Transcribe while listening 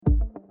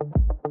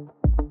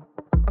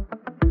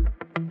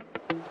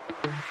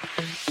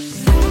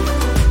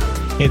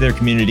Hey there,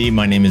 community.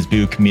 My name is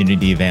Boo,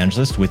 Community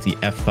Evangelist with the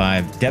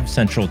F5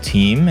 DevCentral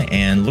team,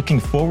 and looking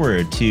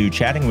forward to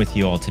chatting with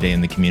you all today in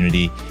the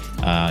community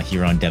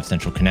here on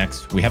DevCentral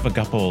Connects. We have a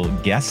couple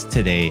guests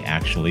today,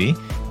 actually,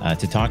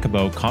 to talk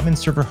about common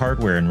server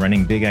hardware and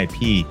running big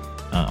IP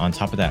on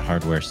top of that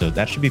hardware. So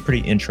that should be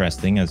pretty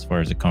interesting as far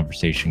as the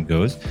conversation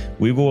goes.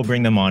 We will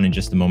bring them on in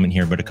just a moment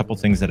here, but a couple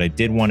things that I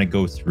did want to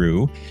go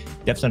through.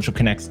 DevCentral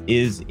Connects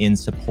is in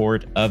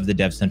support of the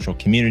DevCentral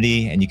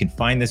community, and you can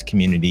find this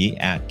community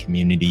at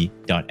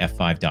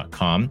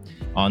community.f5.com.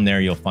 On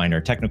there, you'll find our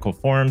technical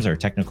forums, our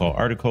technical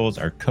articles,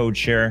 our code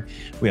share.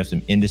 We have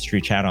some industry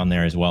chat on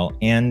there as well,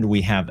 and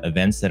we have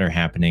events that are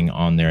happening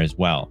on there as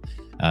well.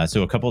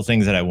 So a couple of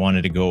things that I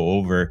wanted to go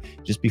over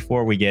just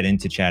before we get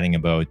into chatting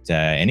about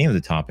any of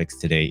the topics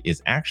today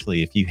is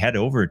actually, if you head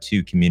over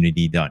to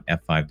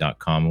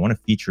community.f5.com, I want to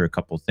feature a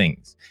couple of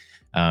things.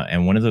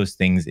 And one of those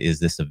things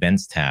is this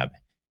events tab.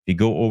 If you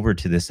go over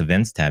to this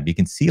events tab, you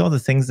can see all the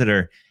things that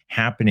are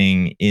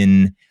happening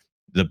in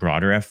the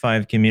broader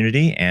F5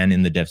 community and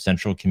in the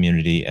DevCentral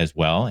community as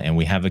well. And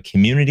we have a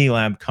community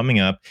lab coming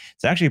up.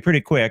 It's actually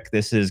pretty quick.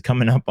 This is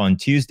coming up on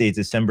Tuesday,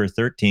 December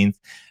 13th.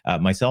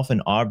 Myself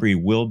and Aubrey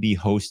will be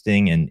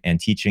hosting and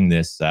teaching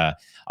this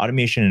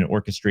automation and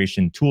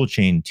orchestration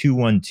toolchain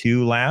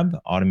 212 lab,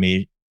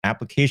 automate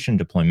application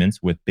deployments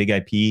with Big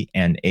IP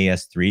and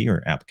AS3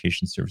 or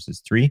Application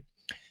Services 3.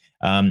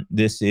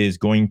 This is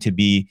going to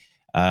be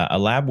a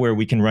lab where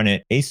we can run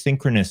it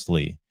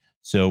asynchronously.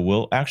 So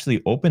we'll actually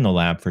open the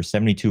lab for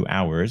 72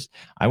 hours.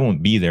 I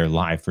won't be there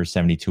live for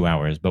 72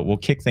 hours, but we'll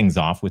kick things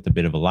off with a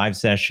bit of a live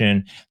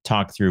session,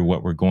 talk through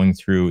what we're going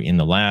through in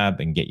the lab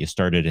and get you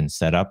started and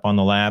set up on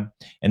the lab.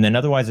 And then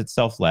otherwise it's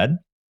self-led.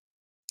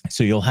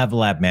 So you'll have a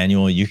lab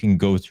manual. You can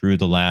go through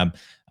the lab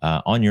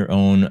on your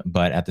own,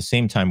 but at the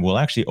same time, we'll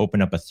actually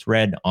open up a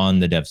thread on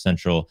the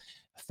DevCentral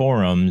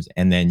forums,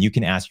 and then you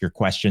can ask your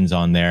questions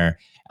on there.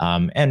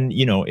 And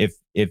you know, if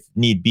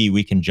need be,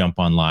 we can jump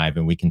on live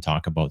and we can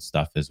talk about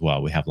stuff as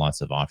well. We have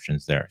lots of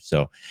options there.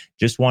 So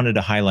just wanted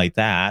to highlight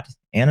that.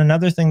 And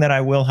another thing that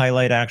I will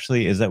highlight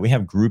actually is that we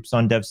have groups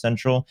on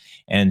DevCentral.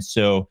 And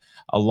so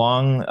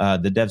along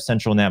the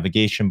DevCentral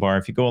navigation bar,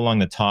 if you go along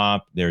the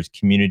top, there's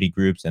community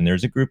groups, and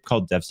there's a group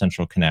called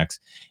DevCentral Connects.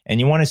 And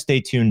you want to stay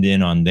tuned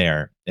in on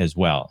there as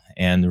well.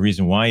 And the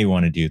reason why you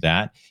want to do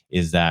that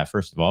is that,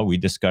 first of all, we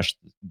discussed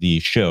the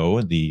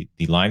show, the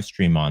live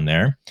stream on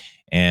there.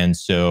 And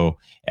so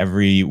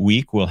every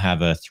week we'll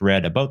have a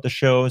thread about the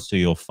show. So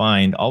you'll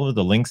find all of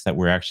the links that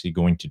we're actually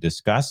going to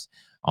discuss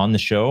on the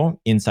show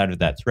inside of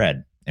that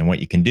thread. And what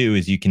you can do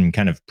is you can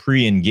kind of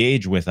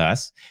pre-engage with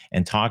us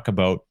and talk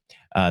about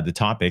the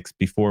topics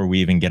before we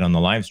even get on the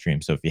live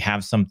stream. So if you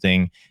have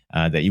something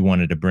that you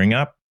wanted to bring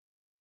up,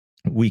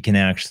 we can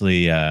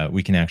actually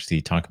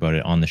talk about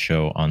it on the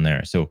show on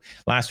there. So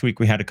last week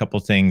we had a couple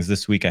things.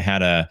 This week I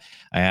had a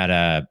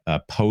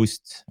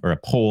post or a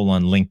poll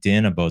on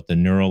LinkedIn about the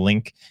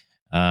Neuralink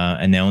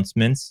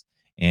announcements,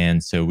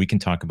 and so we can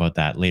talk about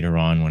that later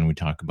on when we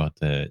talk about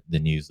the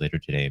news later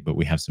today. But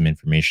we have some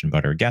information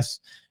about our guests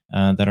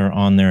that are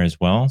on there as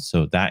well,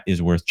 so that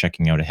is worth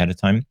checking out ahead of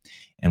time.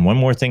 And one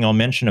more thing I'll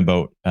mention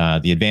about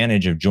the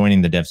advantage of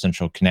joining the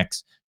DevCentral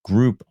Connects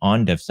group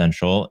on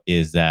DevCentral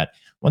is that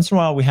once in a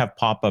while we have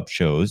pop-up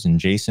shows, and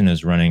Jason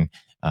is running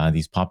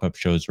these pop-up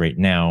shows right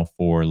now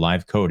for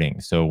live coding.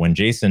 So when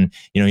Jason,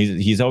 you know,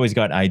 he's always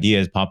got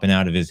ideas popping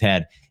out of his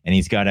head, and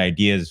he's got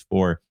ideas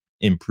for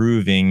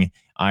improving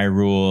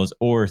iRules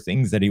or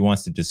things that he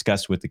wants to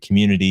discuss with the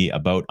community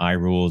about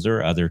iRules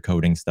or other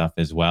coding stuff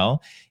as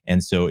well.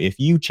 And so if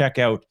you check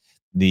out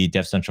the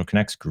DevCentral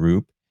Connects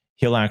group,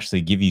 he'll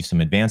actually give you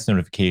some advanced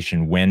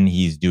notification when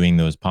he's doing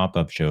those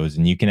pop-up shows.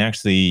 And you can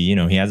actually, you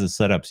know, he has it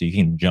set up so you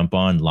can jump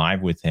on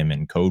live with him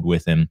and code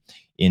with him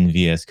in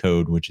VS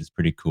Code, which is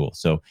pretty cool.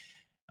 So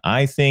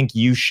I think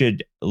you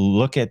should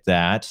look at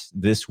that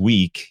this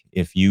week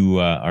if you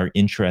are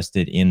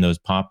interested in those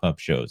pop-up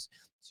shows.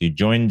 So you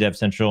join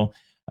DevCentral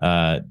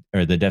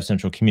or the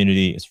DevCentral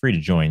community. It's free to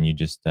join. You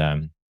just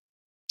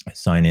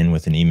sign in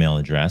with an email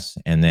address,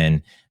 and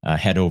then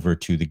head over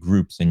to the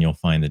groups, and you'll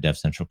find the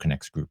DevCentral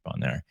Connects group on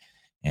there,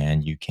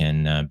 and you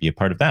can be a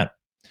part of that.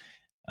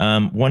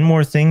 One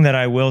more thing that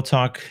I will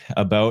talk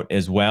about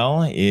as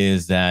well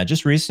is that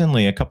just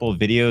recently, a couple of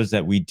videos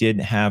that we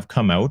did have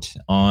come out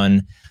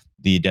on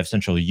the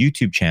DevCentral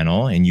YouTube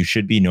channel, and you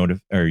should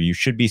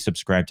be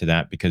subscribed to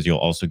that, because you'll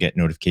also get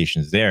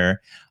notifications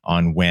there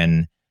on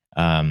when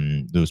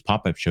those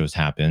pop-up shows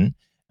happen.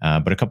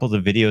 But a couple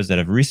of the videos that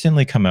have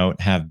recently come out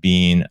have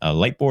been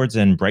lightboards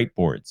and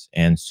brightboards.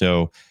 And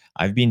so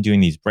I've been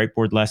doing these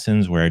brightboard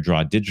lessons where I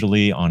draw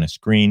digitally on a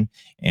screen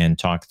and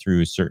talk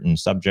through certain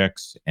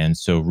subjects. And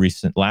so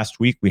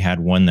last week we had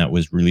one that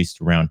was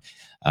released around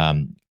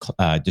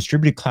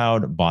distributed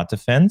cloud bot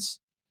defense,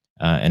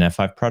 an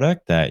F5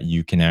 product that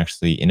you can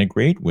actually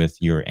integrate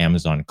with your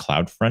Amazon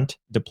CloudFront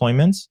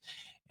deployments.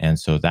 And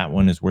so that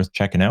one is worth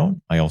checking out.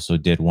 I also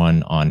did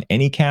one on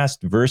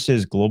Anycast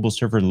versus global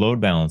server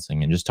load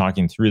balancing, and just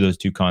talking through those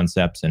two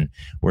concepts and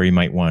where you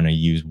might want to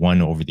use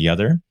one over the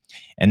other.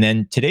 And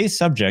then today's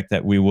subject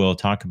that we will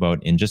talk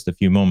about in just a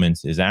few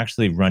moments is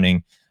actually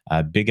running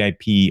big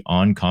IP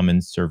on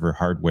common server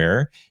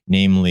hardware,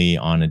 namely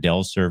on a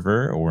Dell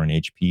server or an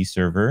HP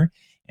server.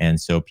 And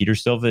so Peter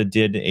Silva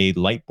did a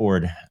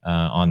lightboard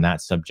on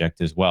that subject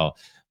as well.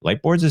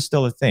 Lightboards is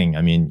still a thing.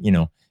 I mean,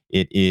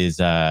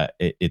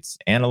 it's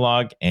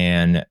analog,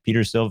 and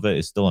Peter Silva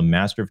is still a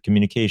master of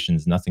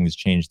communications. Nothing's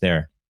changed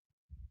there.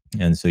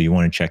 And so you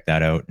want to check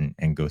that out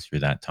and go through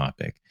that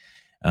topic.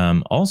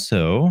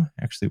 Also,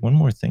 actually, one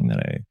more thing that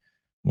I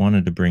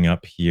wanted to bring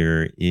up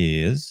here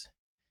is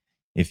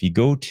if you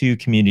go to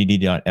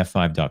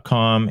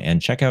community.f5.com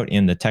and check out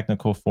in the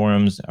technical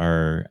forums,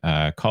 our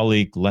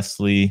colleague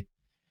Leslie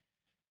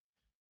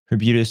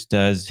Herbutis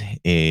does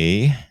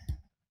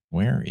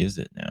where is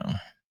it now?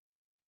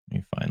 Let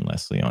me find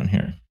Leslie on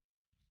here.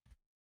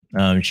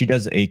 She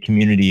does a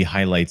community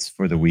highlights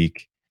for the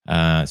week.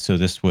 So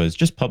this was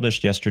just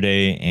published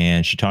yesterday,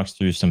 and she talks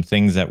through some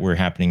things that were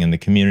happening in the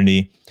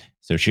community.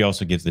 So she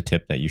also gives the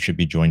tip that you should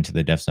be joined to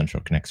the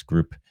DevCentral Connects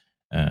group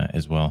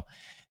as well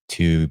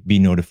to be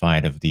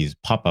notified of these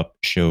pop-up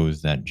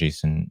shows that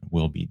Jason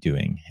will be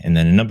doing. And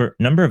then a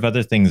number of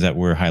other things that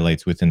were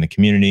highlights within the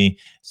community,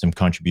 some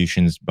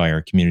contributions by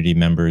our community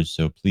members.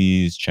 So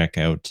please check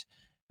out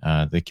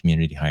the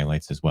community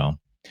highlights as well.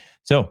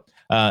 So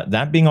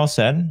that being all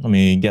said, let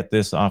me get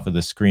this off of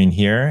the screen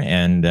here,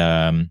 and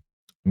I'm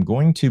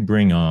going to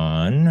bring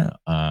on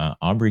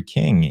Aubrey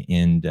King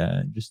in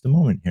just a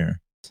moment here.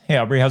 Hey,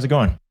 Aubrey, how's it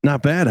going?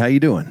 Not bad. How you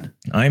doing?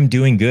 I'm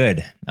doing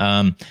good.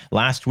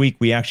 Last week,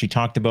 we actually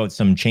talked about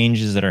some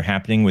changes that are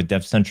happening with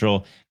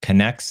DevCentral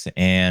Connects,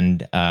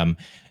 and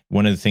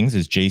one of the things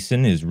is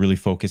Jason is really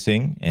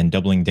focusing and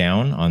doubling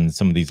down on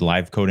some of these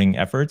live coding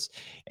efforts.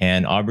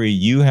 And Aubrey,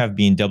 you have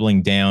been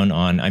doubling down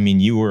on, I mean,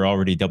 you were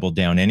already doubled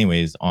down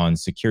anyways on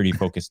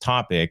security-focused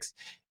topics,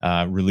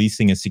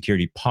 releasing a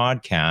security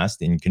podcast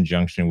in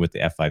conjunction with the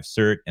F5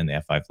 CERT and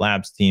the F5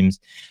 Labs teams,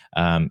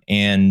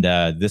 and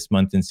this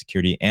month in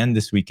security and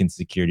this week in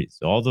security.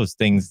 So all those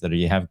things that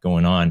you have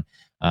going on.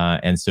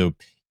 And so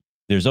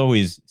there's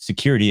always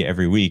security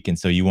every week. And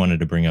so you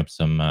wanted to bring up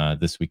some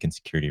this week in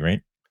security,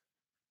 right?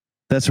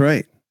 That's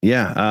right.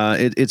 Yeah.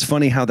 It's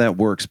funny how that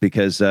works,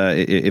 because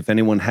if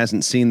anyone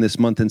hasn't seen this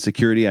month in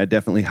security, I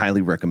definitely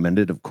highly recommend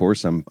it. Of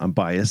course, I'm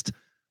biased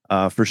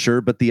for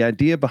sure. But the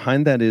idea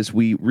behind that is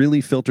we really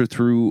filter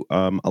through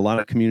a lot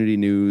of community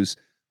news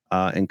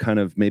and kind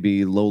of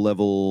maybe low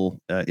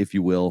level, if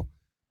you will,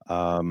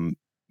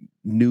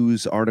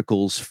 news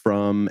articles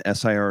from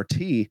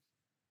SIRT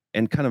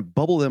and kind of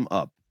bubble them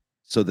up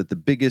so that the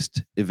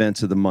biggest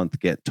events of the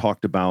month get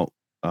talked about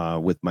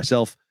with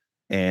myself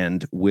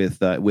and with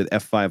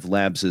F5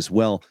 Labs as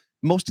well.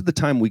 Most of the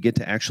time, we get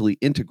to actually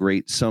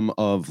integrate some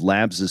of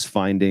Labs's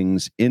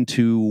findings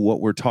into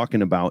what we're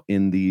talking about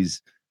in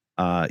these,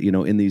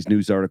 in these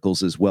news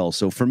articles as well.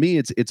 So for me,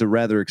 it's a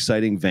rather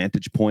exciting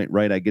vantage point,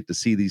 right? I get to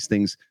see these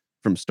things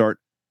from start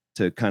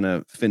to kind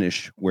of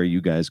finish, where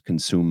you guys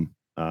consume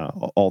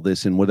all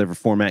this in whatever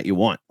format you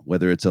want,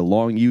 whether it's a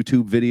long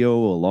YouTube video,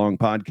 a long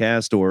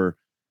podcast,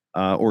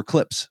 or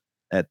clips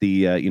at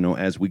the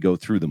as we go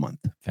through the month.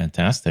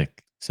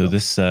 Fantastic. So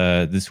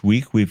this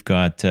week we've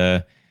got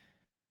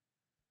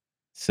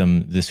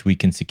some This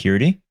Week in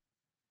Security.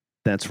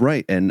 That's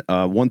right. And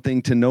one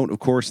thing to note, of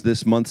course,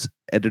 this week's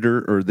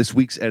editor,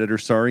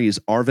 is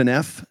Arvin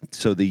F.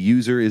 So the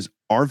user is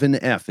Arvin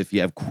F. If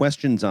you have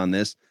questions on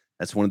this,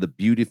 that's one of the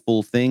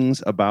beautiful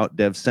things about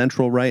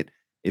DevCentral, right?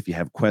 If you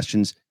have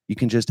questions, you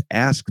can just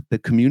ask the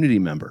community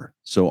member.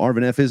 So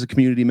Arvin F is a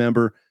community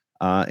member,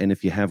 and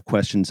if you have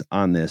questions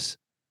on this,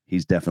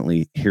 he's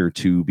definitely here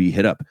to be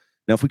hit up.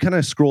 Now, if we kind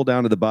of scroll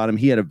down to the bottom,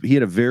 he had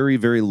a very,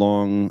 very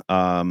long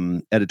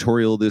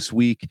editorial this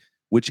week,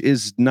 which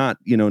is not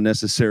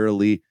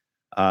necessarily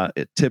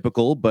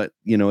typical, but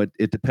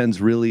it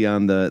depends really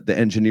on the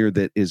engineer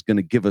that is going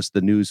to give us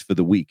the news for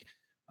the week.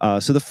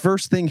 So the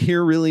first thing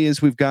here really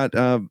is we've got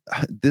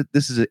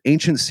this is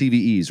ancient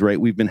CVEs, right?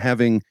 We've been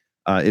having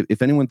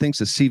if anyone thinks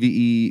a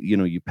CVE,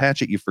 you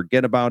patch it, you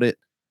forget about it,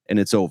 and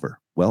it's over.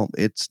 Well,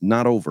 it's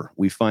not over.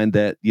 We find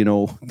that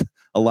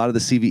a lot of the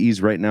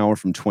CVEs right now are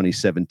from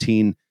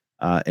 2017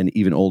 and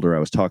even older. I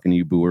was talking to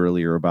you, Boo,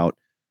 earlier about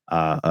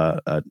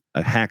a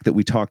hack that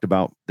we talked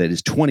about that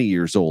is 20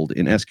 years old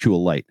in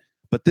SQLite.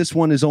 But this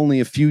one is only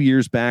a few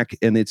years back,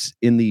 and it's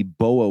in the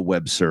BOA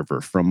web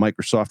server from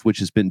Microsoft, which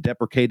has been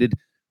deprecated.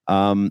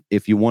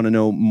 If you want to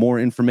know more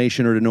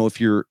information or to know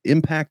if you're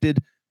impacted,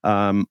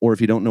 or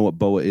if you don't know what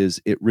BOA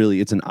is,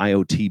 it's an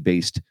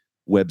IoT-based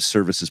web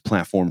services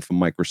platform from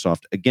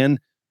Microsoft. Again,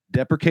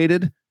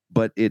 deprecated,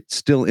 but it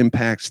still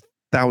impacts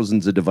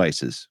thousands of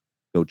devices.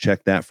 Go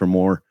check that for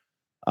more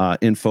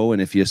info.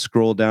 And if you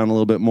scroll down a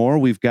little bit more,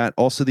 we've got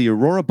also the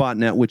Aurora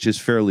botnet, which is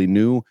fairly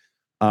new.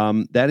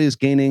 That is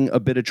gaining a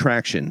bit of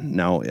traction.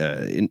 Now,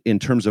 in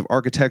terms of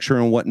architecture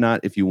and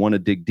whatnot, if you want to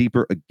dig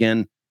deeper,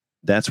 again,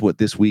 that's what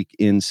This Week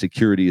in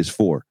Security is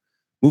for.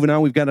 Moving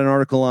on, we've got an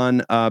article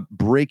on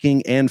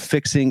breaking and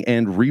fixing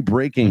and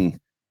re-breaking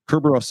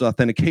Kerberos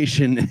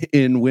authentication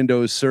in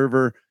Windows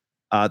Server.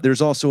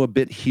 There's also a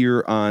bit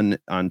here on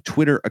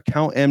Twitter,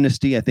 account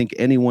amnesty. I think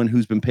anyone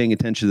who's been paying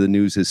attention to the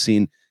news has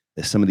seen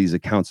that some of these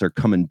accounts are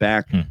coming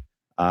back.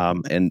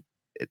 And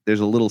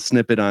there's a little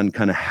snippet on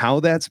kind of how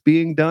that's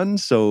being done.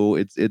 So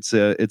it's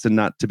a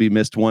not to be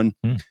missed one.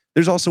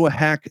 There's also a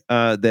hack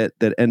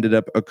that ended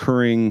up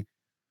occurring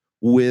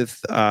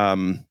with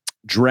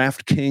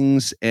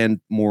DraftKings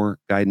and more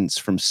guidance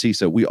from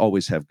CISA. We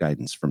always have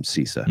guidance from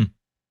CISA.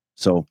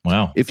 So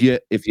wow, if you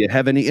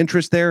have any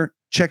interest there,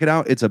 check it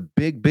out. It's a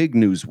big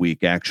news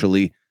week,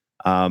 actually.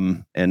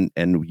 And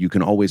you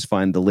can always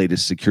find the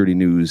latest security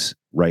news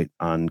right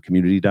on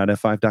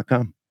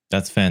community.f5.com.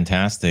 That's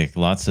fantastic.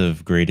 Lots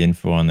of great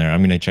info on there.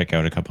 I'm going to check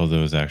out a couple of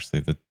those, actually.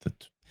 The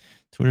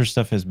Twitter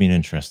stuff has been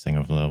interesting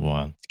over a little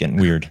while. It's getting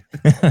weird.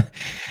 Yeah,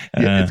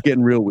 it's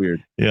getting real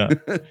weird. Yeah.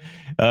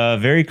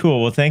 Very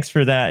cool. Well, thanks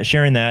for that,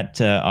 sharing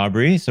that,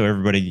 Aubrey. So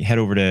everybody head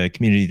over to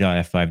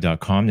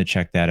community.f5.com to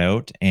check that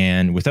out.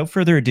 And without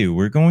further ado,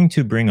 we're going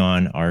to bring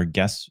on our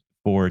guests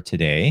for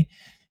today.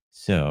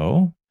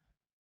 So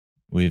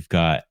we've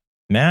got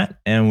Matt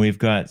and we've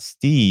got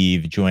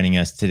Steve joining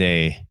us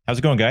today. How's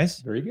it going, guys?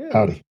 Very good.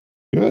 Howdy.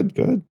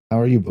 Good. How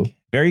are you, Boo?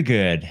 Very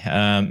good.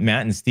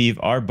 Matt and Steve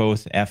are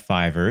both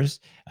F5ers.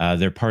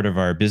 They're part of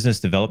our business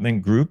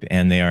development group,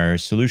 and they are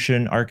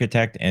solution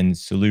architect and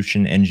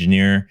solution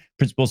engineer,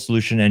 principal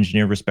solution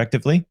engineer,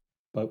 respectively.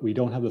 But we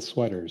don't have the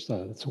sweaters.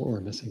 That's what we're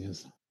missing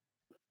is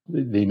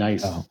the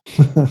nice. Oh.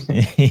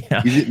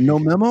 Yeah. Is it no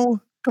memo?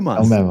 Come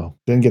on. No memo.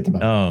 Didn't get the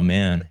memo. Oh,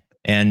 man.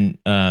 And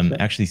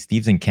actually,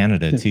 Steve's in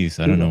Canada, too,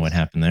 so I don't know what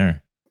happened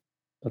there.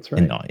 That's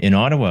right. In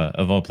Ottawa,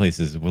 of all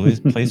places, well, it's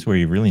a place where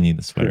you really need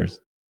the sweaters.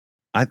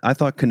 I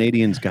thought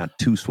Canadians got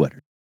 2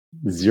 sweaters.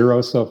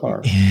 0 so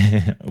far.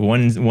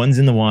 one's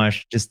in the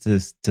wash just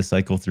to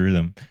cycle through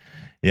them.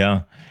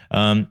 Yeah.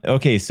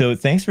 Okay. So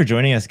thanks for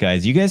joining us,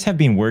 guys. You guys have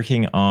been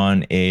working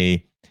on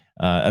a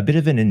bit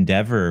of an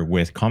endeavor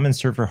with common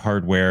server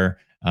hardware.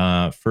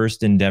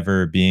 First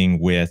endeavor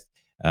being with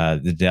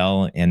the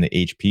Dell and the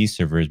HP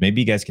servers. Maybe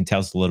you guys can tell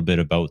us a little bit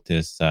about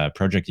this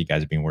project you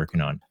guys have been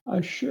working on.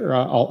 Sure.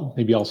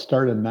 I'll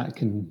start, and Matt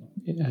can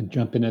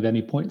jump in at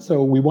any point.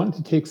 So we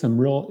wanted to take some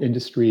real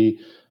industry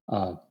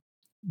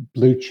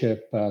blue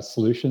chip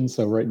solutions.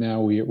 So right now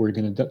we're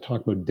going to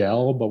talk about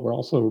Dell, but we're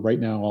also right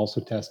now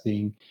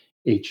testing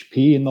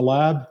HP in the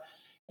lab,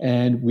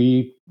 and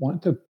we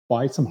want to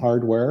buy some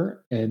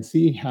hardware and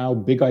see how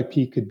big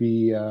IP could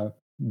be.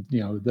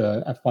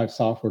 The F5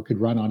 software could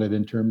run on it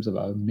in terms of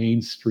a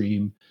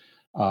mainstream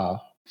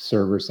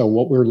server. So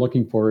what we're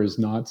looking for is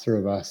not sort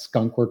of a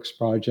skunkworks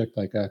project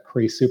like a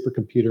Cray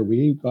supercomputer.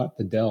 We got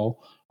the Dell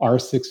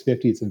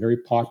R650. It's a very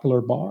popular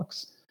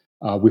box.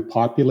 We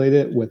populate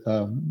it with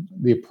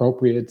the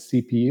appropriate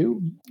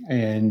CPU,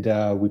 and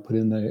we put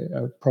in the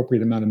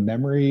appropriate amount of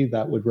memory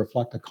that would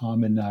reflect a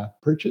common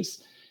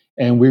purchase.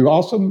 And we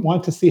also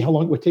want to see how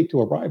long it would take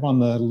to arrive on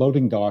the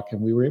loading dock, and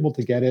we were able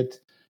to get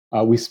it.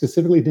 We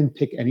specifically didn't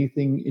pick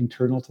anything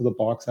internal to the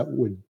box that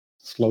would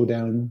slow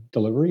down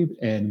delivery,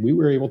 and we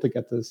were able to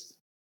get this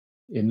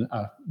in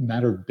a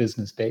matter of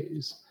business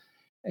days.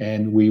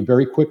 And we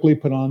very quickly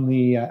put on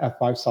the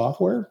F5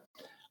 software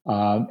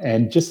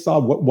and just saw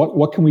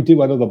what can we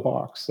do out of the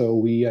box. So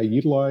we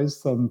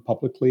utilized some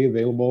publicly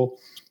available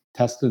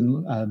test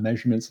and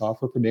measurement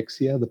software from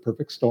Ixia, the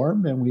perfect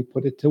storm, and we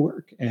put it to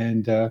work.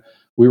 And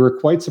we were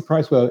quite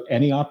surprised without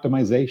any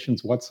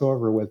optimizations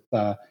whatsoever with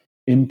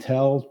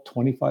Intel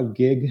 25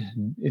 gig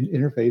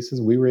interfaces.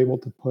 We were able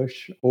to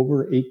push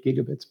over 8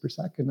 gigabits per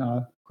second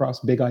across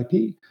big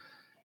IP.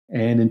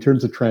 And in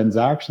terms of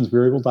transactions, we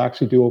were able to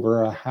actually do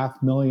over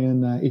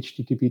 500,000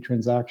 HTTP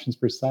transactions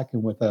per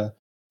second with a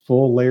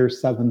full layer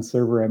 7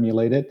 server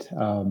emulated,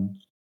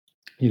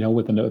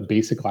 with a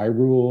basic I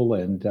rule.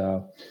 And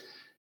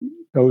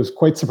it was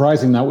quite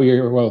surprising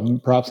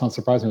that perhaps not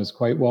surprising, it was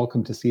quite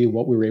welcome to see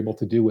what we were able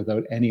to do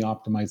without any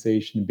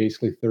optimization,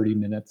 basically 30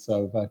 minutes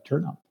of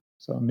turn up.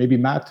 So maybe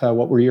Matt,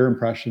 what were your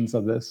impressions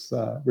of this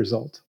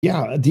result?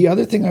 Yeah, the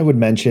other thing I would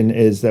mention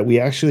is that we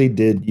actually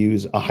did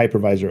use a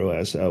hypervisor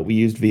OS. We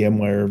used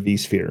VMware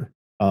vSphere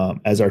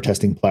as our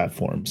testing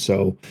platform.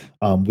 So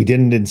we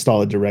didn't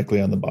install it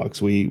directly on the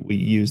box. We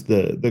used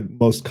the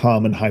most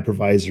common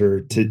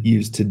hypervisor to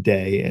use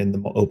today in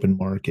the open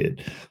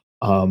market.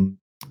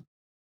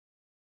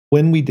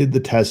 When we did the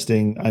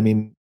testing, I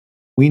mean,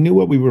 we knew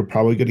what we were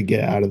probably going to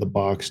get out of the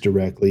box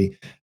directly.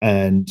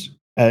 And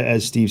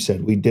as Steve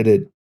said, we did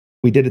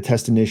a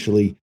test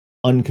initially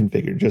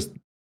unconfigured, just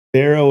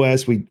bare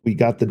OS. We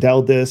got the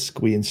Dell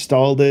disk, we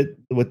installed it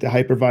with the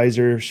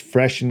hypervisor,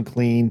 fresh and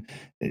clean,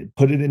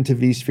 put it into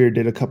vSphere,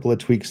 did a couple of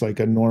tweaks like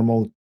a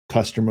normal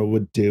customer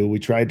would do. We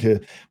tried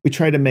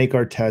to make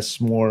our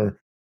tests more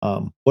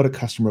what a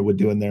customer would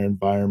do in their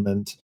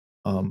environment.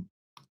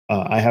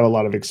 I have a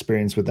lot of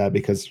experience with that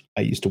because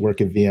I used to work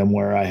at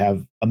VMware. I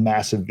have a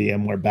massive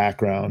VMware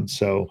background,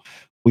 so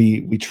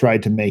we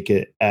tried to make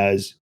it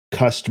as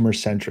customer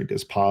centric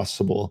as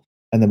possible,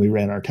 and then we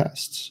ran our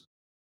tests.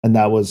 And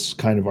that was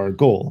kind of our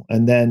goal.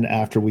 And then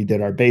after we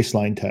did our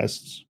baseline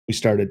tests, we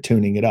started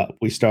tuning it up.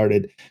 We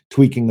started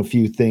tweaking a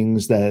few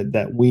things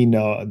that we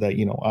know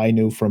that, I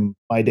knew from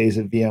my days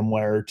at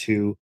VMware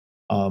to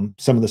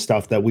some of the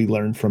stuff that we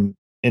learned from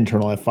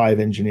internal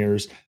F5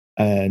 engineers.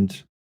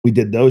 And we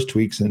did those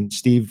tweaks. And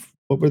Steve,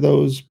 what were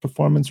those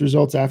performance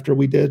results after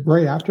we did?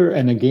 Right after,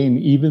 and again,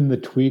 even the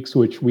tweaks,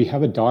 which we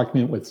have a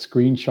document with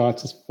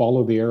screenshots, just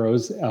follow the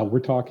arrows.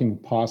 We're talking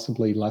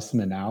possibly less than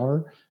an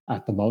hour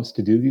at the most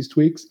to do these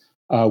tweaks.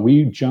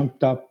 We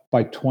jumped up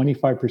by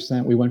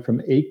 25%. We went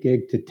from 8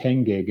 gig to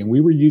 10 gig, and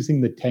we were using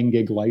the 10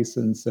 gig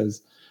license.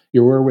 As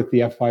you're aware, with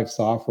the F5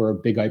 software,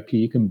 big IP,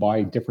 you can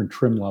buy different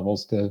trim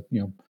levels to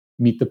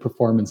meet the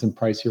performance and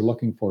price you're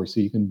looking for. So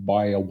you can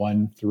buy a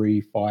 1,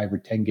 3, 5, or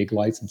 10 gig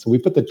license. So we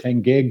put the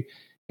 10 gig,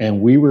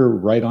 and we were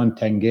right on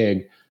 10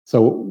 gig.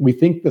 So we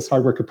think this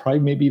hardware could probably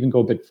maybe even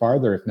go a bit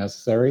farther if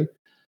necessary.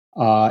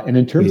 And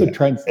in terms of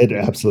trends, it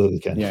absolutely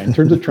can. Yeah, in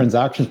terms of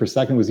transactions per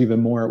second, was even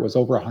more. It was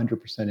over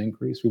 100%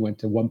 increase. We went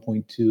to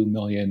 1.2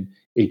 million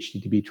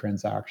HTTP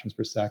transactions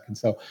per second.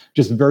 So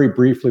just very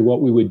briefly,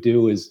 what we would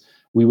do is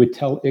we would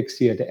tell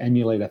Ixia to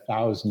emulate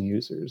 1,000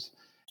 users.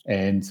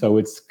 And so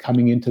it's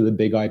coming into the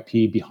big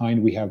IP.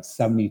 Behind, we have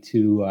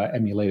 72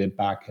 emulated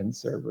backend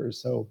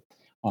servers, so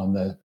on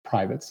the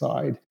private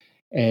side.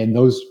 And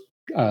those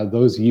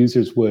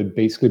users would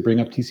basically bring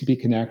up TCP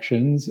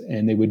connections,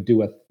 and they would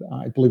do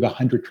I believe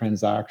 100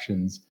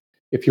 transactions.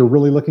 If you're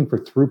really looking for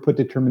throughput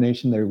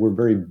determination, there were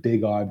very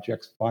big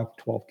objects, 5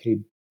 to 12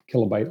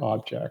 kilobyte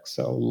objects,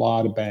 so a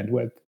lot of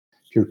bandwidth.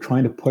 If you're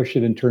trying to push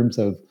it in terms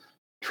of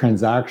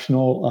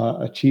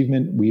transactional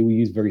achievement, we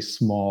use very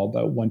small,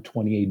 about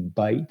 128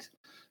 byte.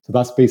 So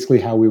that's basically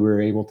how we were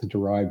able to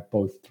derive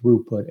both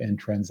throughput and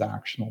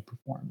transactional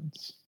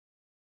performance.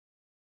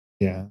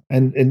 Yeah,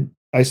 and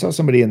I saw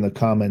somebody in the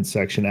comments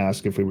section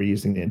ask if we were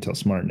using the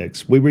Intel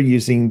SmartNICs. We were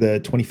using the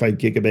 25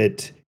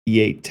 gigabit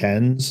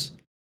E810s.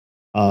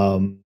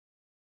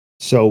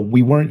 So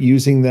we weren't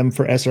using them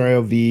for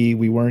SRIOV.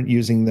 We weren't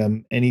using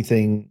them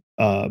anything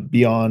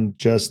beyond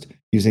just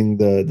using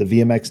the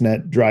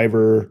VMXNet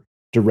driver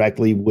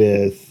directly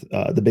with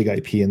the big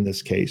IP in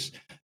this case.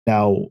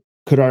 Now,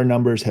 could our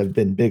numbers have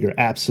been bigger?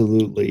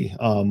 Absolutely.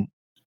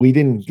 We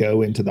didn't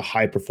go into the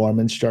high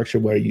performance structure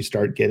where you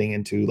start getting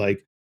into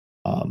like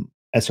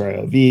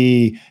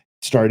SRIOV,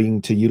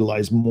 starting to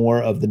utilize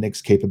more of the NIC's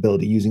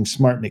capability using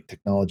SmartNIC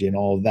technology and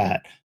all of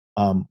that.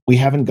 We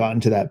haven't gotten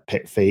to that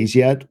phase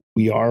yet.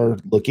 We are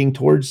looking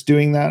towards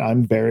doing that.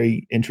 I'm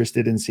very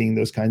interested in seeing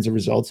those kinds of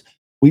results.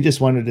 We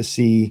just wanted to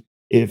see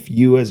if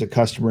you as a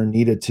customer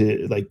needed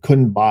to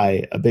couldn't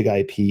buy a big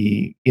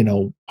IP,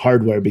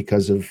 hardware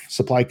because of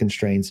supply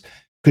constraints.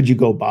 Could you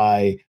go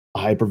buy a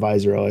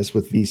hypervisor OS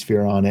with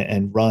vSphere on it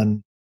and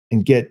run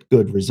and get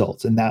good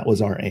results? And that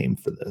was our aim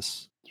for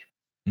this.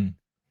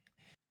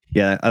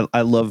 Yeah,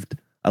 I love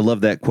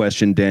that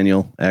question,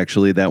 Daniel.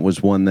 Actually, that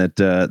was one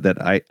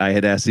that I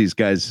had asked these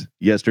guys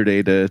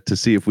yesterday to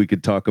see if we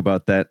could talk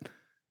about that.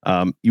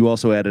 You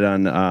also added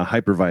on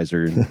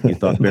hypervisor, and you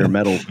thought bare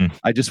metal.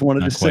 I just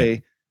wanted to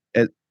say,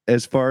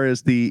 as far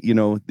as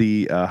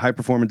the high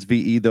performance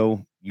VE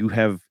though,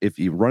 if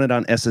you run it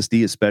on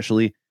SSD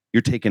especially,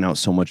 you're taking out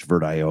so much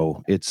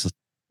VirtIO. It's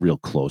real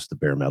close to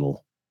bare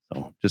metal.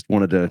 So just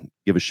wanted to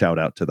give a shout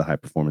out to the high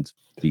performance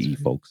VE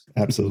folks.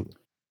 Absolutely.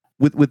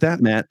 With that,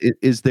 Matt,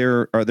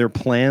 are there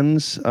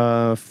plans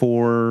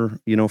for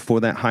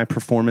that high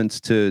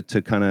performance to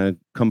kind of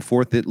come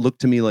forth? It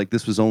looked to me like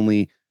this was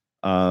only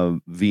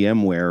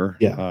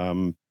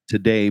VMware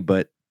today,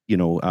 but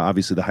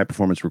obviously the high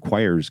performance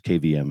requires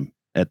KVM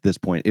at this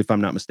point, if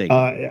I'm not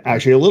mistaken.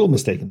 Actually, a little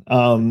mistaken.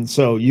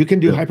 So you can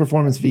do high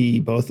performance VE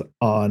both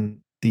on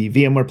the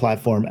VMware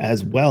platform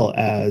as well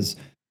as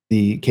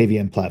the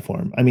KVM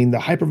platform. I mean, the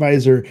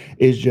hypervisor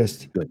is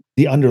just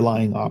the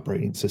underlying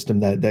operating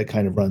system that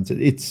kind of runs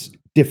it. It's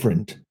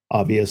different,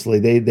 obviously.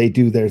 They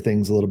do their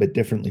things a little bit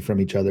differently from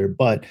each other.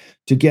 But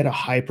to get a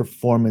high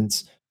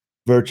performance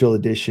virtual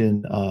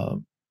edition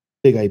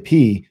big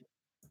IP,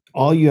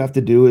 all you have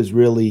to do is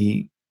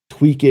really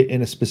tweak it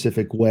in a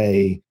specific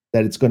way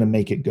that it's going to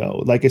make it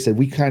go. Like I said,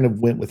 we kind of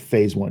went with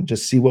phase one,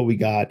 just see what we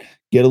got,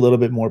 get a little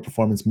bit more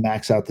performance,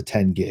 max out the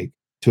 10 gig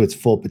to its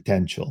full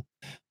potential.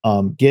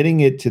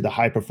 Getting it to the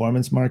high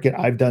performance market,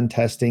 I've done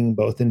testing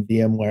both in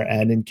VMware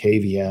and in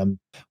KVM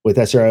with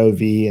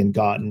SRIOV and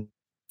gotten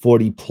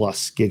 40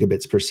 plus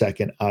gigabits per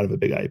second out of a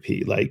big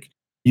IP. Like,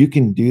 you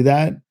can do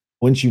that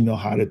once you know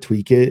how to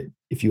tweak it.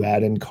 If you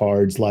add in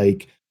cards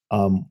like,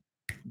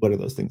 what are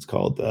those things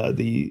called?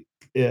 The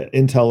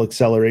Intel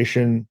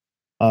acceleration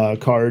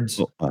cards.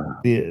 Oh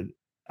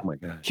my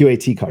God.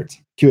 QAT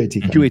cards.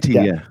 QAT,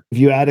 yeah. If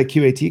you add a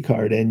QAT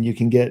card, and you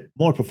can get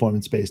more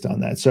performance based on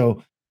that.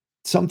 So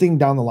something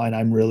down the line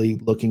I'm really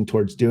looking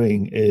towards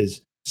doing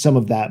is some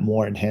of that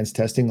more enhanced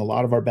testing. A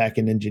lot of our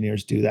backend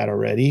engineers do that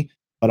already,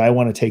 but I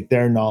want to take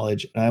their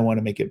knowledge and I want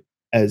to make it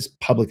as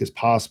public as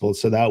possible.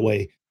 So that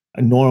way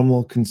a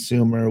normal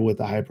consumer with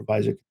a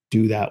hypervisor can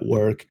do that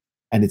work,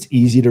 and it's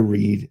easy to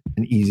read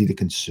and easy to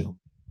consume.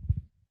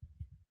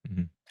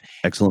 Mm-hmm.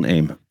 Excellent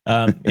aim.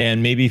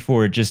 And maybe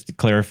for just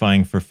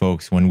clarifying for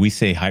folks, when we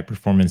say high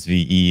performance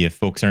VE, if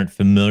folks aren't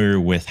familiar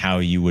with how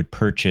you would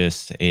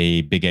purchase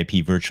a Big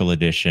IP Virtual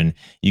Edition,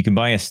 you can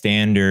buy a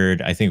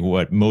standard, I think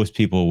what most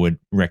people would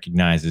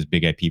recognize as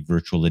Big IP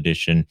Virtual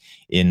Edition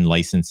in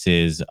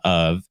licenses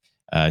of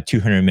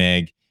 200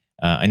 meg.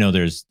 I know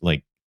there's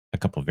like a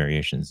couple of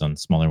variations on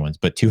smaller ones,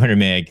 but 200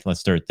 meg, let's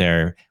start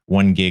there,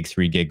 1 gig,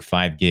 3 gig,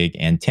 5 gig,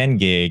 and 10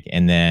 gig.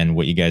 And then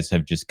what you guys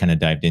have just kind of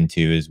dived into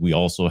is we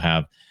also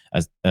have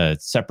a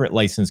separate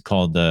license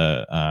called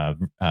the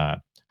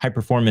High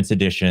Performance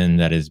Edition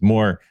that is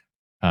more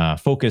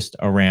focused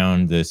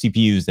around the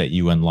CPUs that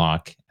you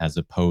unlock as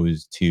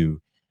opposed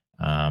to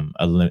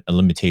a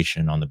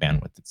limitation on the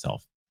bandwidth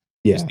itself.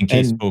 Yeah. Just in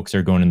case folks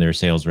are going in their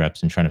sales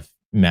reps and trying to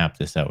map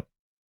this out.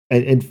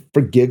 And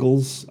for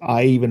giggles,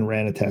 I even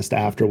ran a test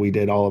after we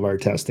did all of our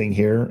testing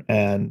here.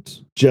 And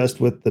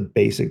just with the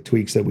basic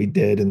tweaks that we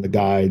did in the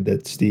guide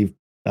that Steve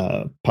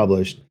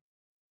published,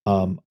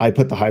 I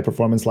put the high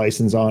performance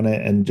license on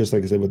it. And just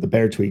like I said, with the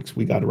bare tweaks,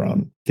 we got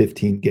around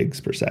 15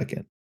 gigs per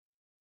second.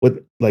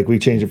 With like we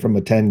changed it from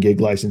a 10 gig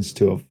license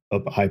to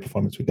a high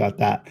performance, we got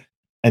that.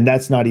 And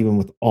that's not even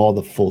with all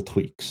the full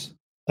tweaks.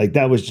 Like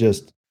that was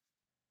just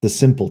the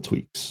simple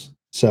tweaks.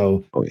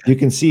 So you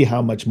can see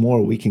how much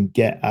more we can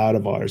get out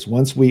of ours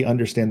once we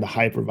understand the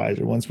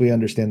hypervisor, once we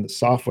understand the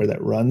software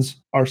that runs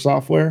our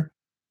software,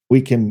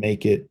 we can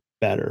make it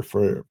better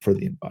for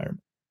the environment.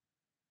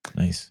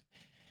 Nice.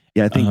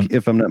 Yeah, I think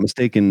if I'm not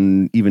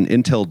mistaken, even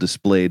Intel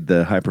displayed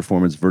the high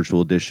performance virtual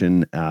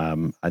edition.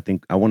 I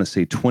think I want to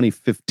say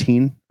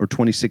 2015 or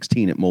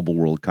 2016 at Mobile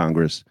World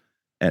Congress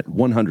at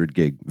 100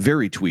 gig.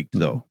 Very tweaked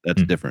though.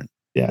 That's different.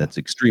 Yeah, that's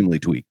extremely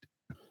tweaked.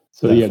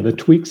 So the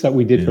tweaks that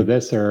we did for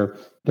this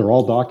they're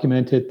all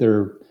documented.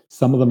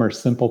 Some of them are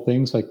simple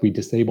things like we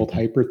disabled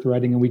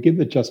hyperthreading, and we give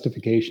the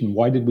justification.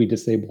 Why did we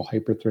disable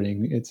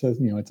hyperthreading? It's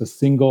a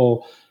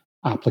single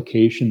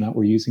application that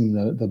we're using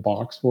the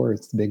box for.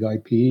 It's the Big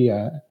IP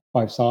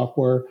 5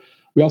 software.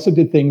 We also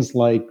did things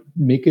like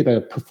make it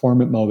a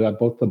performant mode at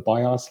both the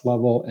BIOS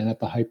level and at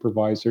the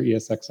hypervisor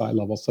ESXi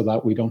level, so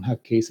that we don't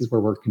have cases where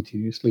we're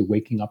continuously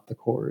waking up the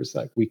cores.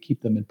 Like we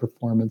keep them in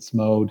performance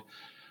mode.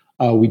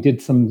 We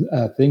did some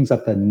things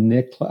at the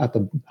NIC, at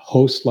the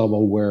host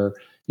level, where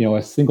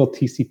a single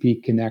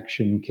TCP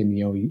connection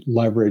can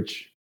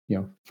leverage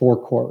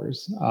 4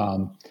 cores,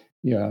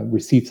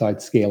 receipt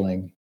side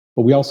scaling.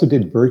 But we also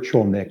did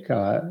virtual NIC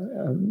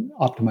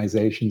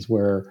optimizations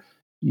where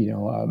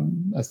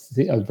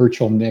a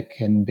virtual NIC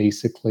can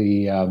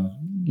basically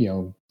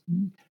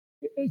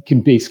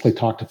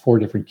talk to 4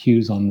 different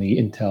queues on the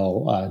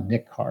Intel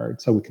NIC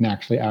card. So we can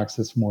actually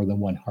access more than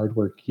one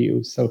hardware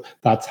queue. So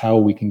that's how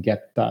we can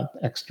get that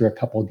extra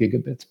couple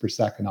gigabits per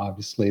second.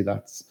 Obviously,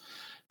 that's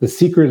the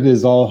secret.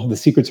 The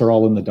secrets are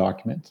all in the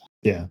document.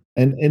 Yeah.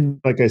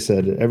 And like I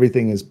said,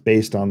 everything is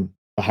based on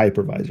the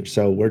hypervisor.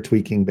 So we're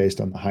tweaking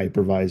based on the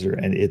hypervisor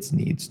and its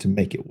needs to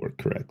make it work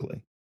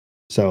correctly.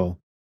 So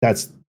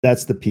that's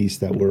the piece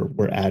that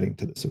we're adding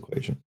to this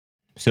equation.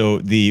 So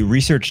the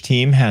research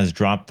team has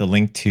dropped the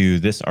link to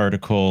this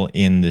article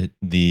in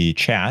the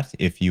chat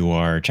if you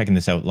are checking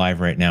this out live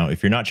right now.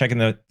 If you're not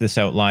checking this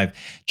out live,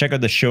 check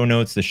out the show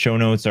notes. The show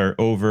notes are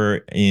over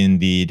in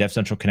the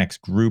DevCentral Connects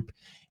group,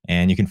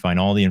 and you can find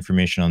all the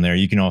information on there.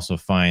 You can also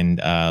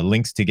find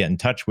links to get in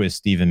touch with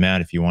Steve and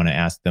Matt if you want to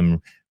ask them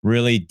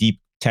really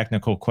deep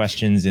technical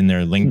questions in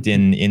their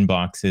LinkedIn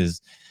inboxes.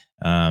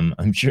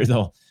 I'm sure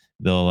they'll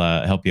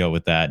help you out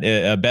with that.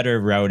 A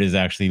better route is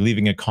actually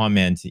leaving a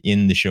comment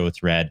in the show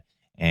thread,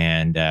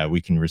 and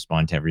we can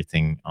respond to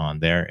everything on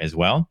there as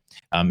well.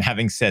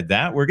 Having said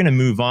that, we're going to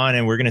move on,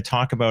 and we're going to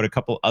talk about a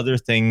couple other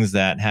things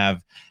that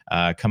have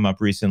come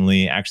up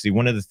recently. Actually,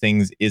 one of the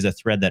things is a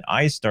thread that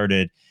I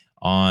started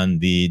on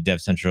the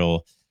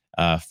DevCentral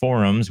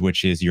forums,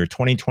 which is your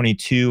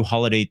 2022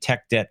 holiday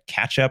tech debt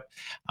catch-up.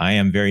 I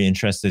am very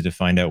interested to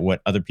find out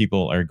what other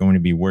people are going to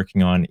be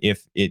working on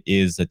if it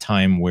is a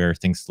time where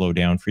things slow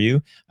down for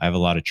you. I have a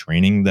lot of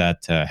training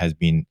that has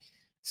been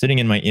sitting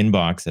in my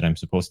inbox that I'm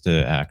supposed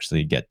to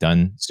actually get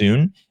done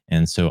soon.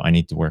 And so I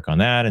need to work on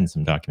that and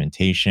some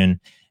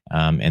documentation.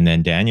 And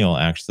then Daniel,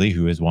 actually,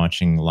 who is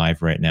watching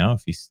live right now,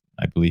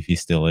 I believe he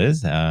still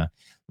is,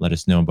 let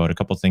us know about a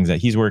couple things that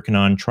he's working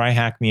on,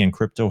 TryHackMe and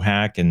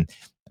CryptoHack. And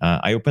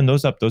I opened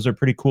those up. Those are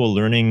pretty cool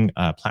learning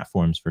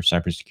platforms for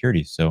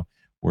cybersecurity, so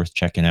worth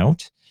checking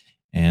out.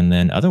 And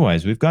then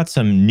otherwise, we've got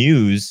some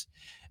news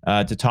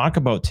to talk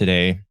about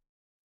today.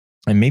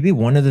 And maybe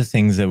one of the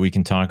things that we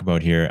can talk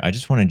about here, I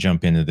just want to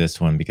jump into this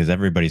one because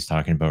everybody's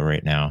talking about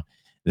right now.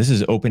 This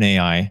is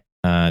OpenAI,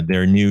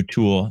 their new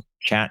tool,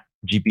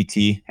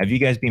 ChatGPT. Have you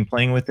guys been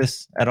playing with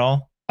this at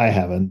all? I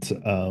haven't.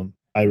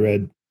 I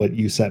read what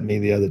you sent me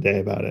the other day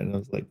about it, and I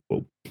was like,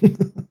 whoa.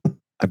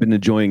 I've been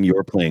enjoying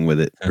your playing with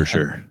it for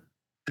sure.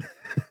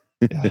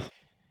 Yeah.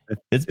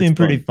 It's been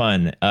pretty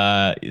fun.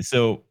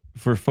 So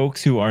for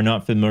folks who are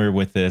not familiar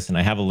with this, and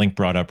I have a link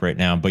brought up right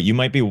now, but you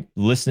might be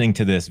listening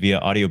to this via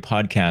audio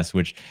podcast,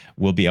 which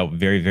will be out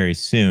very, very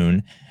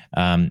soon.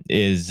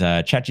 is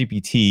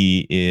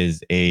ChatGPT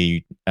is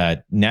a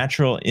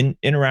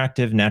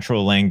interactive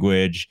natural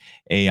language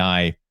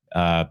AI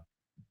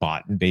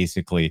bot,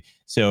 basically.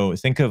 So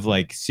think of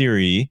like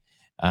Siri,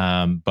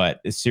 but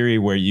Siri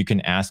where you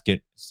can ask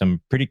it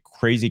some pretty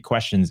crazy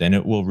questions and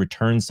it will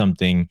return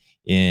something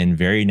in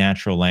very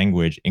natural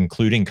language,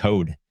 including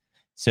code.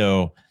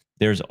 So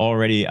there's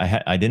already,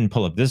 I didn't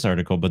pull up this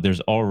article, but there's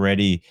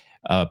already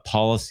a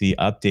policy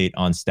update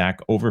on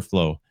Stack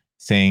Overflow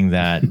saying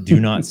that do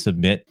not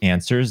submit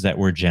answers that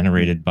were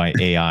generated by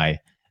AI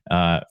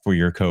for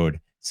your code.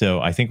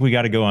 So I think we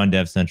got to go on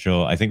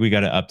DevCentral. I think we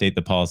got to update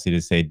the policy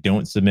to say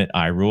don't submit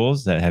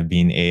iRules that have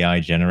been AI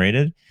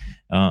generated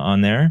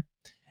on there.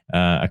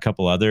 A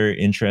couple other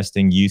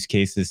interesting use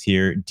cases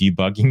here: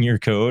 debugging your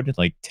code,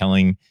 like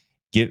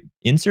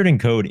inserting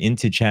code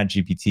into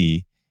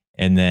ChatGPT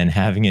and then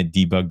having it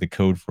debug the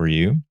code for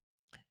you.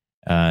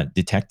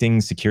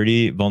 Detecting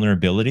security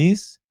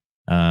vulnerabilities.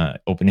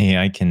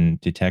 OpenAI can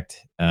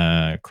detect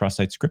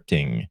cross-site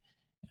scripting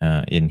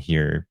in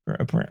here.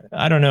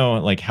 I don't know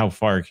like how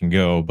far it can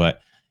go, but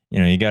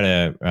we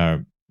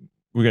gotta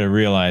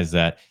realize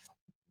that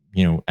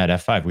at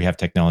F5 we have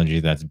technology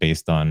that's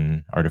based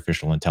on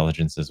artificial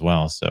intelligence as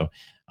well. So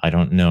I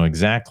don't know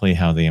exactly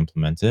how they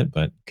implement it,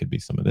 but could be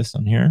some of this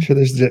on here.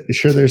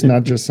 Sure, there's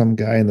not just some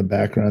guy in the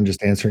background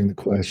just answering the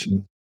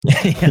question.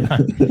 Yeah.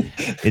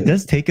 It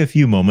does take a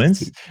few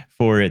moments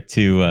for it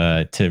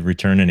to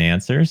return an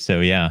answer. So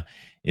yeah,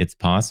 it's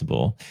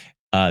possible.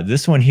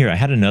 This one here, I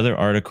had another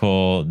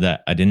article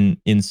that I didn't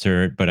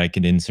insert, but I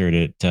could insert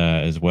it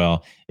as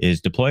well,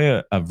 is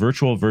deploy a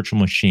virtual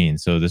machine.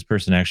 So this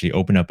person actually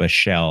opened up a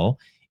shell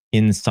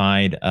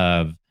inside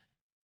of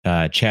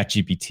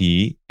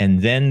ChatGPT,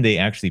 and then they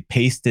actually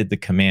pasted the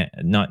command,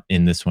 not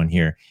in this one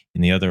here,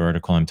 in the other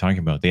article I'm talking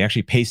about. They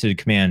actually pasted a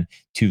command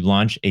to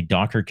launch a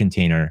Docker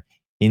container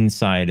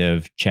inside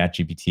of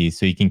ChatGPT.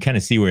 So you can kind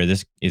of see where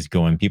this is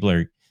going. People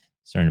are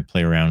starting to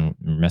play around,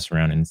 mess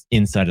around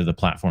inside of the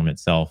platform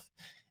itself,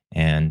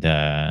 and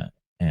yeah,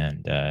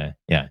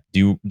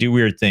 do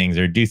weird things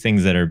or do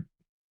things that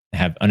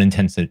have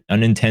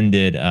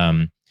unintended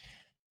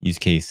use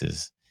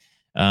cases.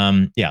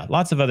 Yeah,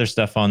 lots of other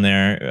stuff on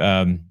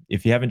there.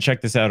 If you haven't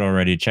checked this out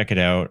already, check it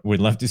out.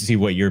 We'd love to see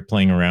what you're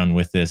playing around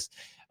with this.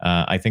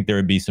 I think there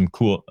would be some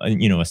cool,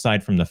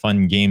 aside from the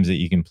fun games that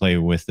you can play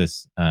with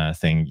this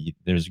thing,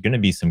 there's going to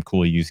be some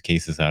cool use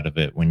cases out of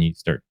it when you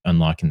start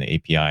unlocking the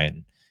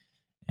API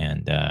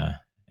and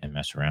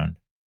mess around.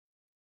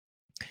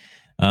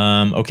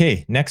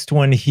 Okay, next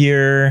one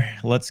here.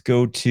 Let's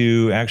go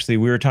to, actually,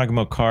 we were talking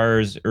about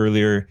cars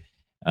earlier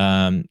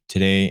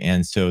today,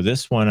 and so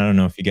this one, I don't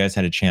know if you guys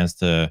had a chance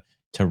to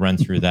run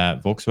through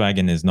that.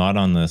 Volkswagen is not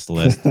on this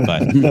list,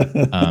 but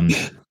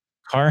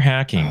car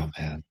hacking. Oh,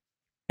 man.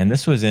 And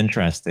this was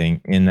interesting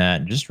in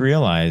that they just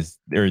realized,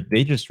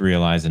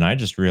 and I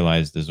just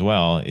realized as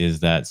well, is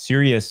that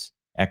Sirius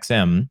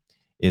XM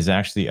is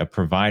actually a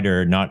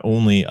provider not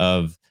only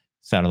of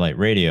satellite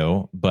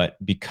radio, but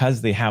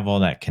because they have all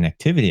that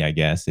connectivity, I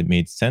guess it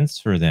made sense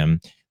for them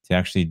to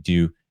actually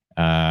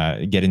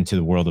get into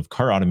the world of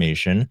car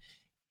automation,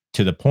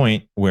 to the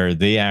point where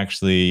they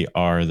actually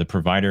are the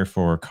provider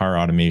for car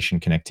automation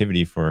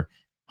connectivity for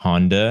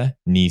Honda,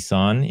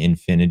 Nissan,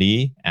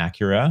 Infiniti,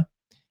 Acura.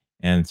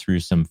 And through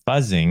some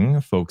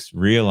fuzzing, folks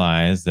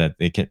realized that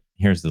they can,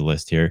 here's the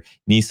list here: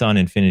 Nissan,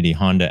 Infiniti,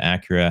 Honda,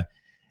 Acura,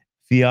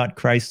 Fiat,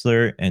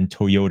 Chrysler, and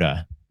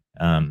Toyota.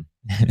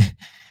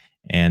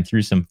 And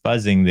through some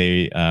fuzzing,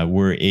 they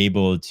were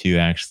able to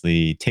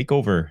actually take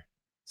over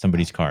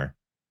somebody's car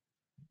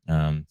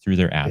through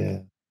their app. Yeah.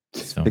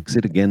 So fix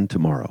it again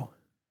tomorrow.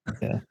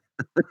 Yeah.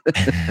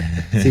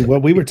 See,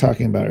 what we were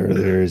talking about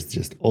earlier is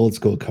just old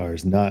school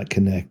cars, not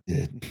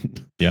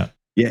connected. Yeah.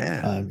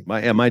 Yeah. My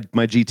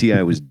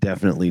GTI was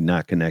definitely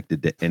not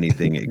connected to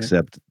anything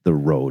except the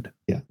road.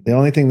 Yeah. The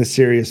only thing the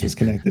Sirius was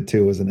connected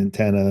to was an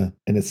antenna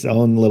in its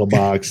own little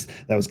box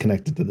that was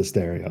connected to the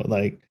stereo.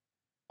 Like,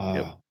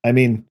 Yep. I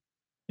mean,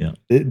 yeah,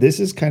 this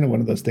is kind of one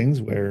of those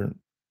things where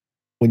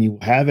when you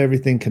have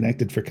everything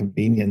connected for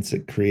convenience,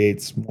 it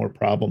creates more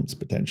problems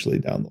potentially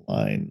down the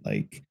line.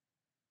 Like,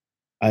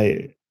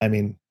 I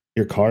mean,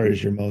 your car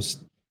is your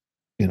most,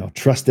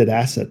 trusted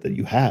asset that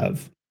you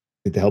have.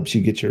 It helps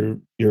you get your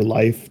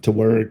life to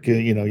work,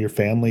 your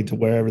family to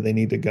wherever they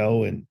need to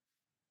go. And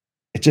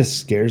it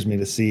just scares me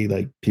to see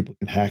like people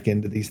can hack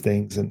into these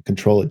things and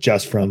control it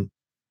just from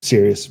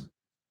Sirius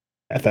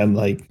FM.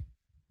 Like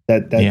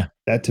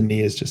that to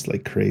me is just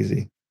like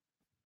crazy.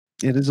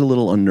 It is a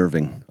little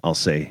unnerving, I'll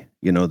say.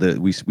 That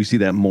we see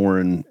that more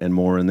and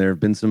more, and there have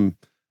been some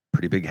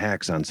pretty big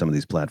hacks on some of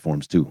these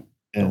platforms too.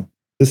 Yeah. So.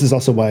 This is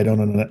also why I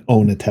don't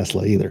own a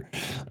Tesla either.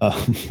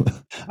 I'll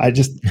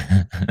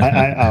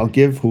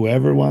give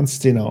whoever wants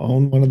to,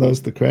 own one of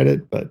those the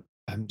credit, but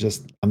I'm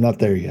not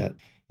there yet.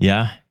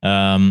 Yeah.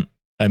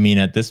 I mean,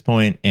 at this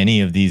point,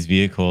 any of these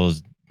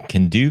vehicles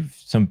can do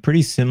some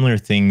pretty similar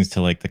things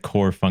to like the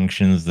core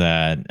functions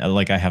that,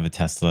 like I have a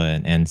Tesla,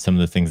 and some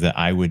of the things that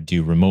I would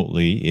do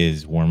remotely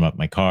is warm up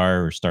my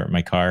car or start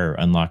my car or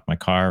unlock my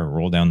car or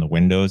roll down the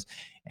windows.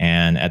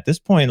 And at this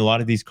point, a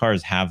lot of these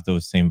cars have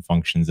those same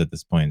functions at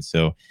this point.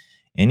 So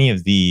any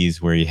of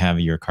these where you have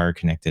your car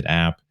connected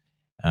app,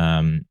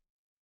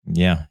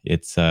 yeah,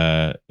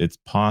 it's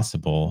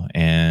possible.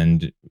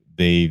 And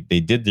they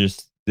did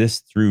this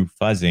through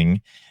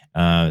fuzzing,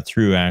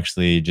 through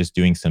actually just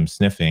doing some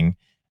sniffing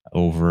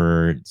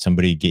over.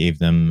 Somebody gave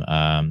them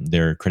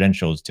their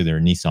credentials to their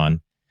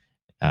Nissan,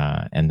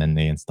 and then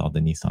they installed the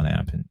Nissan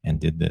app and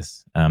did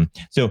this.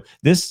 So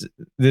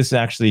this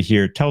actually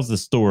here tells the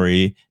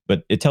story,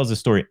 but it tells the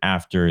story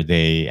after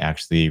they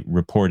actually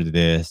reported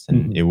this,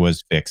 and it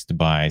was fixed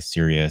by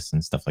Sirius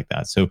and stuff like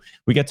that. So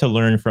we get to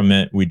learn from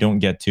it. We don't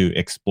get to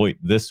exploit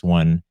this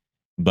one,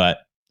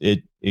 but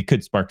it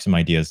could spark some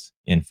ideas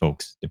in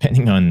folks,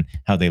 depending on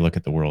how they look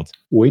at the world.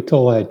 Wait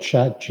till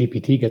Chat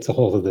GPT gets a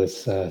hold of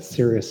this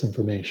serious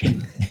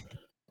information.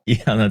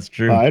 Yeah, that's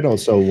true. I'd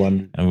also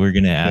wonder, and we're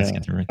going to ask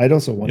it to. I'd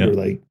also wonder,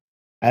 like,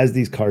 as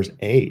these cars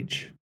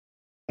age,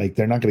 like,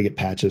 they're not going to get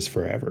patches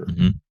forever.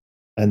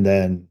 And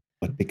then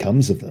what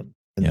becomes of them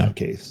in that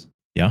case?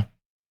 Yeah,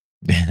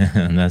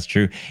 and that's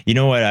true. You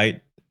know what? I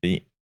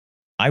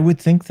would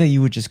think that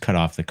you would just cut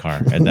off the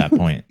car at that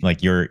point. Like,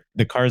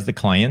 the car is the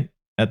client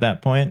at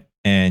that point,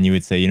 and you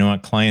would say, you know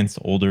what, clients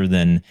older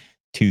than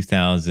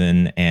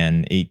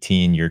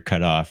 2018, you're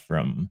cut off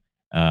from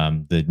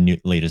the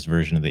latest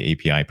version of the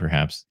API,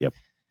 perhaps. Yep.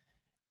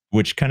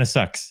 Which kind of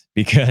sucks,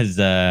 because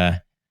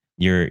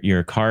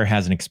your car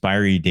has an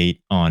expiry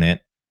date on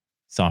it,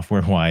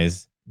 software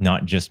wise,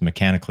 not just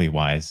mechanically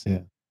wise. Yeah.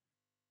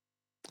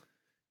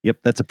 Yep,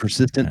 that's a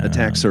persistent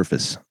attack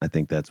surface. I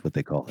think that's what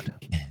they call it.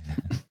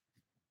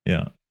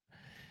 Yeah.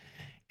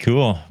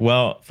 Cool.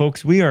 Well,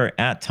 folks, we are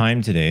at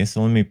time today,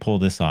 so let me pull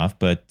this off.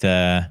 But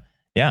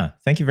yeah,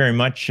 thank you very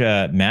much,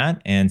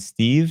 Matt and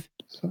Steve,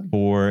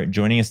 for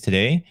joining us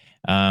today.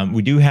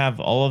 We do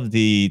have all of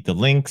the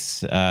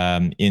links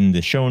in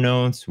the show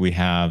notes. We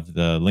have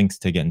the links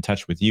to get in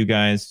touch with you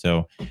guys.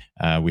 So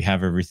we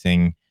have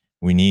everything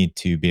we need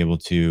to be able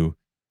to,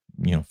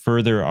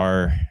 further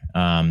our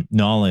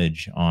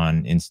knowledge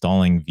on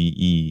installing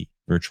VE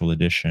Virtual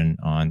Edition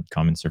on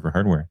common server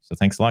hardware. So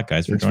thanks a lot,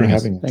 guys, for joining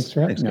us. Thanks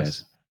for having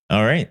us.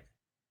 All right.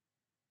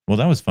 Well,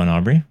 that was fun,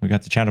 Aubrey. We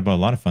got to chat about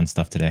a lot of fun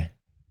stuff today.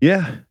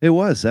 Yeah, it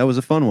was. That was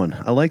a fun one.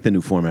 I like the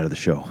new format of the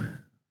show.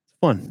 It's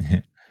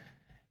fun.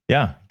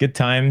 Yeah, good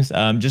times.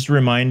 Just a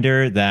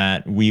reminder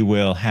that we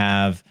will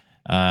have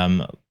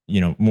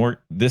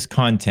more this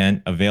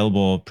content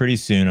available pretty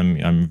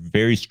soon. I'm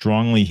very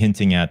strongly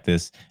hinting at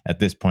this at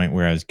this point,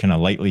 where I was kind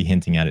of lightly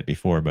hinting at it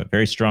before, but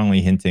very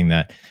strongly hinting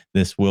that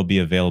this will be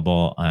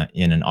available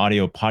in an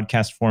audio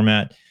podcast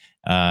format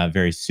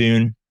very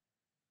soon.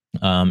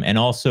 And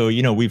also,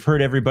 we've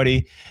heard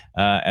everybody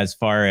as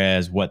far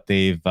as what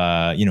they've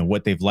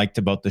liked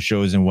about the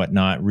shows and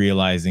whatnot,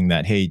 realizing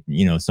that, hey,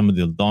 some of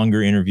the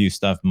longer interview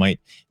stuff might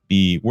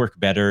work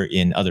better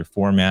in other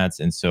formats.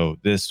 And so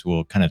this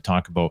will kind of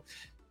talk about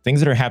things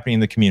that are happening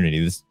in the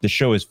community. The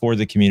show is for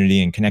the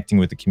community and connecting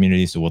with the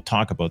community. So we'll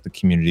talk about the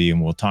community,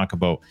 and we'll talk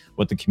about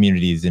what the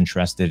community is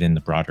interested in the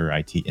broader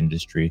IT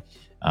industry.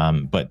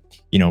 But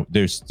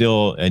there's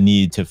still a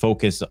need to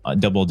focus,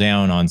 double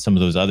down on some of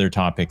those other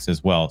topics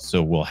as well.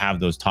 So we'll have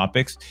those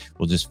topics.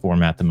 We'll just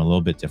format them a little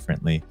bit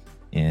differently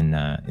in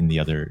the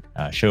other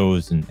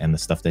shows and the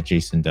stuff that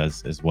Jason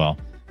does as well,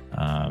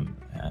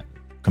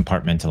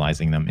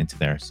 compartmentalizing them into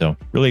there. So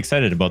really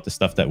excited about the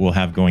stuff that we'll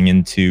have going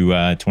into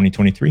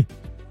 2023.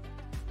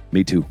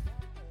 Me too.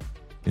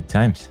 Good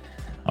times.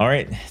 All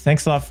right.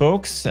 Thanks a lot,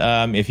 folks.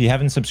 If you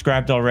haven't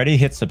subscribed already,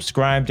 hit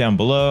subscribe down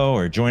below,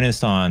 or join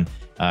us on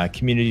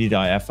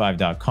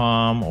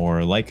community.f5.com,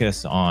 or like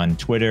us on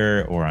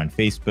Twitter or on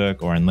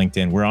Facebook or on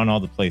LinkedIn. We're on all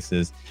the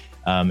places.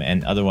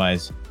 And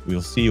otherwise,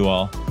 we'll see you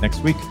all next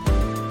week.